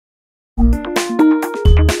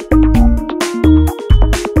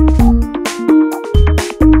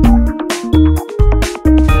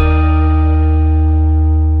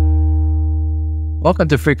Welcome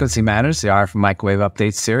to Frequency Matters, the RF Microwave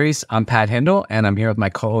Update series. I'm Pat Hindle, and I'm here with my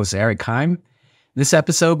co-host Eric Heim. In this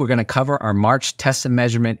episode, we're going to cover our March Test and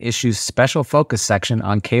Measurement Issues Special Focus section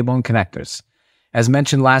on cable and connectors. As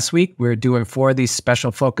mentioned last week, we're doing 4 of these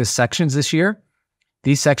Special Focus sections this year.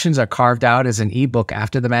 These sections are carved out as an ebook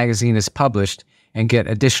after the magazine is published and get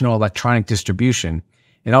additional electronic distribution.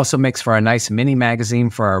 It also makes for a nice mini magazine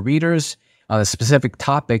for our readers on a specific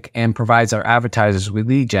topic and provides our advertisers with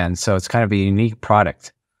lead gen, so it's kind of a unique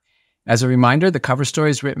product. As a reminder, the cover story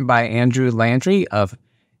is written by Andrew Landry of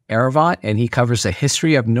Aerovont, and he covers the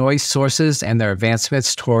history of noise sources and their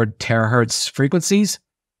advancements toward terahertz frequencies.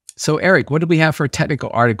 So Eric, what do we have for technical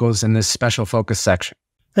articles in this special focus section?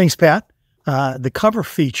 Thanks, Pat. The cover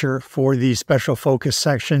feature for the special focus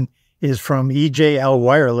section is from EJL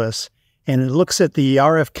Wireless, and it looks at the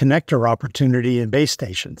RF connector opportunity in base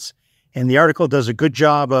stations. And the article does a good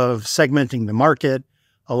job of segmenting the market,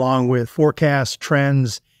 along with forecasts,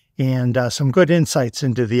 trends, and some good insights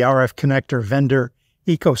into the RF connector vendor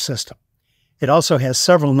ecosystem. It also has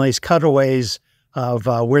several nice cutaways of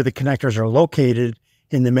where the connectors are located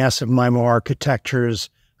in the massive MIMO architectures,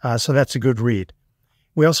 so that's a good read.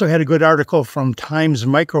 We also had a good article from Times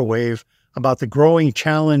Microwave about the growing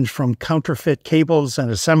challenge from counterfeit cables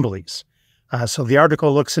and assemblies. So the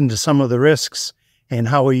article looks into some of the risks and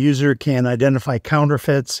how a user can identify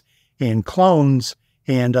counterfeits and clones,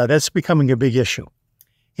 and that's becoming a big issue.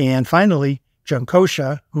 And finally,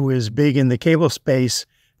 Junkosha, who is big in the cable space,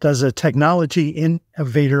 does a Technology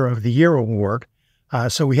Innovator of the Year award.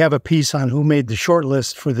 So we have a piece on who made the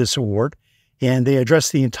shortlist for this award, and they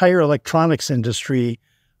address the entire electronics industry.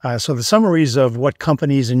 So the summaries of what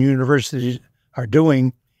companies and universities are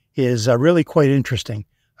doing is really quite interesting.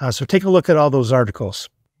 So take a look at all those articles.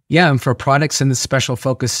 Yeah, and for products in the special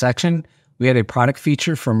focus section, we had a product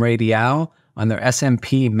feature from Radial on their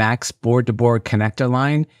SMP Max board-to-board connector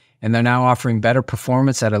line, and they're now offering better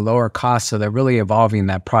performance at a lower cost, so they're really evolving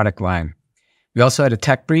that product line. We also had a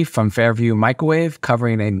tech brief from Fairview Microwave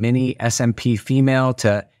covering a mini SMP female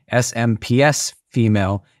to SMPS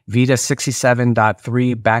female VIDA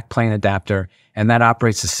 67.3 backplane adapter, and that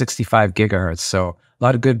operates at 65 gigahertz, so a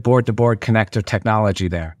lot of good board-to-board connector technology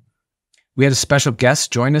there. We had a special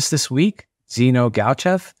guest join us this week, Zeno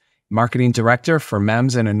Galchev, Marketing Director for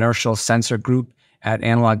MEMS and Inertial Sensor Group at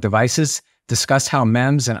Analog Devices, discussed how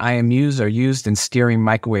MEMS and IMUs are used in steering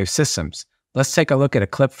microwave systems. Let's take a look at a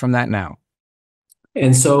clip from that now.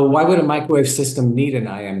 And so why would a microwave system need an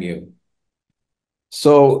IMU?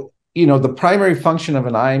 So, the primary function of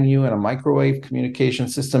an IMU and a microwave communication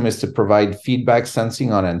system is to provide feedback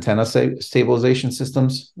sensing on antenna stabilization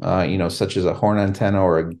systems, such as a horn antenna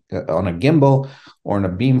or on a gimbal or in a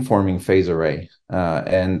beamforming phase array.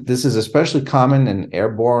 And this is especially common in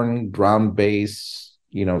airborne, ground-based,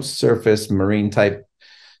 surface, marine type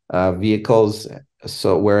vehicles.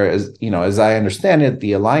 So whereas, as I understand it,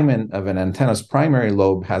 the alignment of an antenna's primary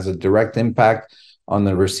lobe has a direct impact on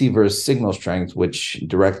the receiver's signal strength, which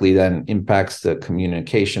directly then impacts the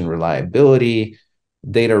communication reliability,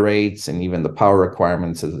 data rates, and even the power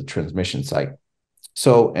requirements of the transmission site.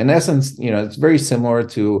 So in essence, it's very similar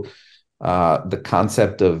to the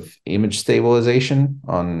concept of image stabilization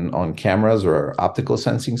on cameras or optical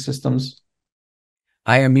sensing systems.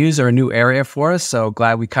 IMUs are a new area for us, so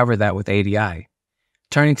glad we covered that with ADI.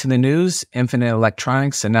 Turning to the news, Infinite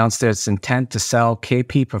Electronics announced its intent to sell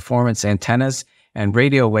KP Performance antennas and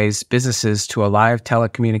radio waves businesses to Alive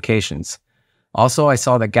Telecommunications. Also, I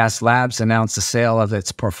saw that Gas Labs announced the sale of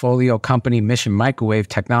its portfolio company Mission Microwave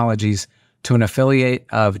Technologies to an affiliate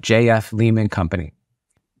of JF Lehman Company.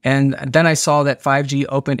 And then I saw that 5G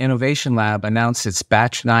Open Innovation Lab announced its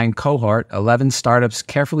Batch 9 cohort, 11 startups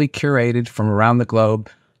carefully curated from around the globe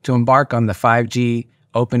to embark on the 5G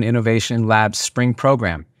Open Innovation Lab's spring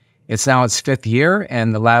program. It's now its 5th year,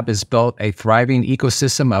 and the lab has built a thriving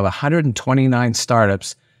ecosystem of 129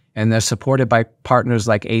 startups, and they're supported by partners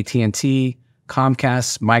like AT&T,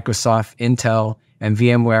 Comcast, Microsoft, Intel, and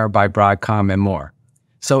VMware by Broadcom and more.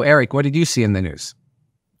 So, Eric, what did you see in the news?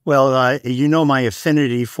 Well, my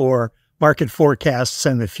affinity for market forecasts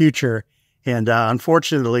and the future, and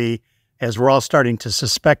unfortunately, as we're all starting to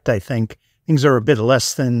suspect, I think, things are a bit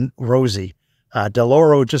less than rosy.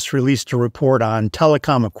 Dell'Oro just released a report on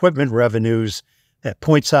telecom equipment revenues that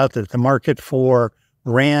points out that the market for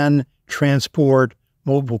RAN, transport,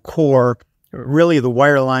 mobile core, really the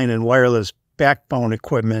wireline and wireless backbone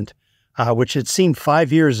equipment, which had seen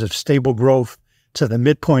 5 years of stable growth to the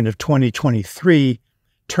midpoint of 2023,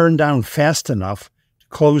 turned down fast enough to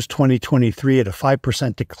close 2023 at a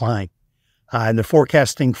 5% decline. And they're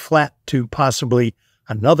forecasting flat to possibly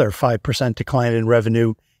another 5% decline in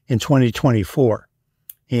revenue in 2024.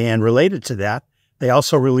 And related to that, they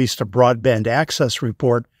also released a broadband access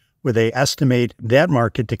report where they estimate that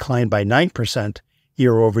market declined by 9%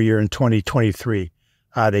 year over year in 2023.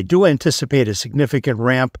 They do anticipate a significant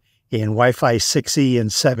ramp in Wi-Fi 6E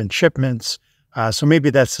and 7 shipments, so maybe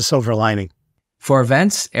that's the silver lining. For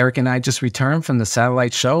events, Eric and I just returned from the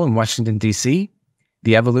Satellite Show in Washington, D.C.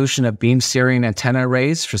 The evolution of beam steering antenna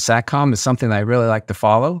arrays for SATCOM is something I really like to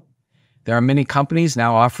follow. There are many companies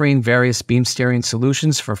now offering various beam steering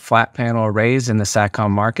solutions for flat panel arrays in the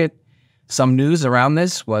SATCOM market. Some news around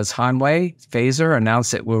this was Hanwei Phaser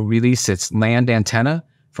announced it will release its land antenna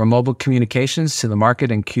for mobile communications to the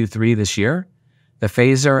market in Q3 this year. The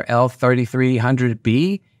Phaser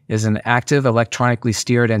L3300B is an active electronically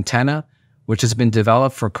steered antenna, which has been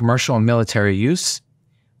developed for commercial and military use.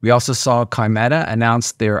 We also saw Kymeta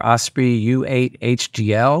announce their Osprey U8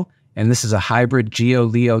 HGL, and this is a hybrid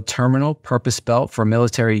GEO-LEO terminal purpose-built for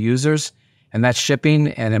military users, and that's shipping,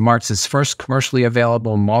 and it marks its first commercially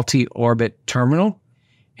available multi-orbit terminal.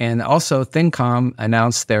 And also, ThinCom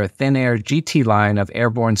announced their ThinAir GT line of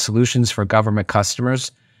airborne solutions for government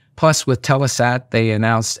customers. Plus, with Telesat, they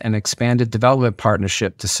announced an expanded development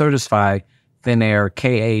partnership to certify ThinAir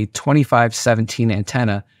KA2517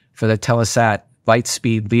 antenna for the Telesat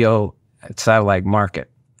Lightspeed LEO satellite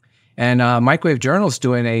market. And Microwave Journal is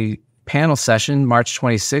doing a panel session March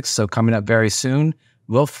 26th, so coming up very soon.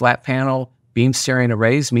 Will flat panel beam steering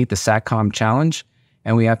arrays meet the SATCOM challenge?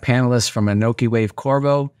 And we have panelists from Anokiwave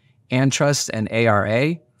Qorvo, Antrust, and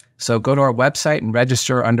ARA. So go to our website and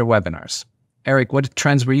register under webinars. Eric, what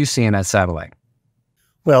trends were you seeing at Satellite?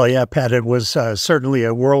 Well, yeah, Pat, it was certainly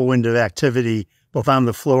a whirlwind of activity, both on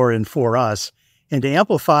the floor and for us. And to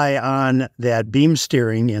amplify on that beam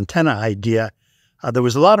steering antenna idea, there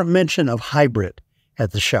was a lot of mention of hybrid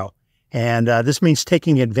at the show. And this means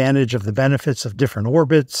taking advantage of the benefits of different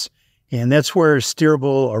orbits. And that's where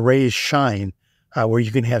steerable arrays shine, where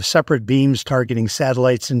you can have separate beams targeting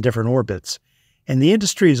satellites in different orbits. And the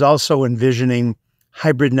industry is also envisioning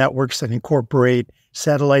hybrid networks that incorporate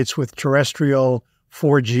satellites with terrestrial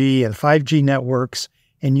 4G and 5G networks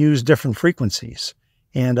and use different frequencies.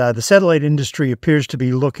 And the satellite industry appears to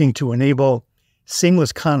be looking to enable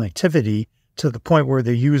seamless connectivity to the point where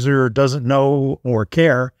the user doesn't know or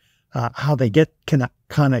care how they get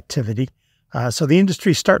connectivity. So the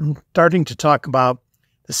industry is starting to talk about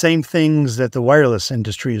the same things that the wireless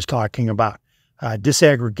industry is talking about: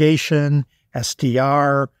 disaggregation,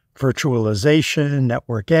 SDR, virtualization,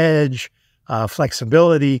 network edge,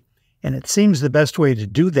 flexibility. And it seems the best way to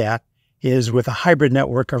do that is with a hybrid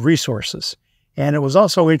network of resources. And it was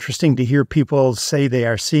also interesting to hear people say they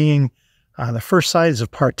are seeing the first signs of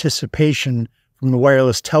participation from the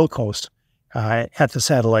wireless telcos at the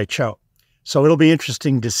Satellite Show. So it'll be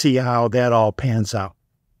interesting to see how that all pans out.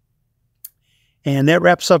 And that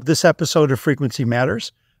wraps up this episode of Frequency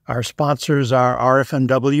Matters. Our sponsors are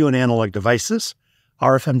RFMW and Analog Devices.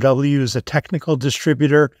 RFMW is a technical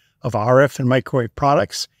distributor of RF and microwave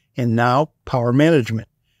products, and now power management.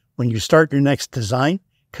 When you start your next design,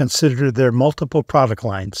 consider their multiple product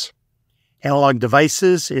lines. Analog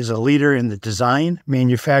Devices is a leader in the design,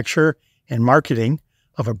 manufacture, and marketing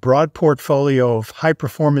of a broad portfolio of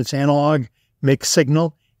high-performance analog, mixed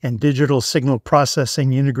signal, and digital signal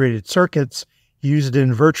processing integrated circuits used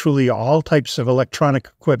in virtually all types of electronic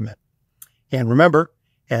equipment. And remember,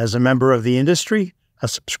 as a member of the industry, a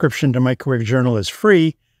subscription to Microwave Journal is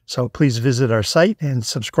free, so please visit our site and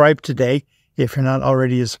subscribe today if you're not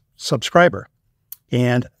already a subscriber.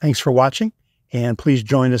 And thanks for watching, and please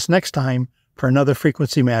join us next time for another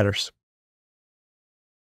Frequency Matters.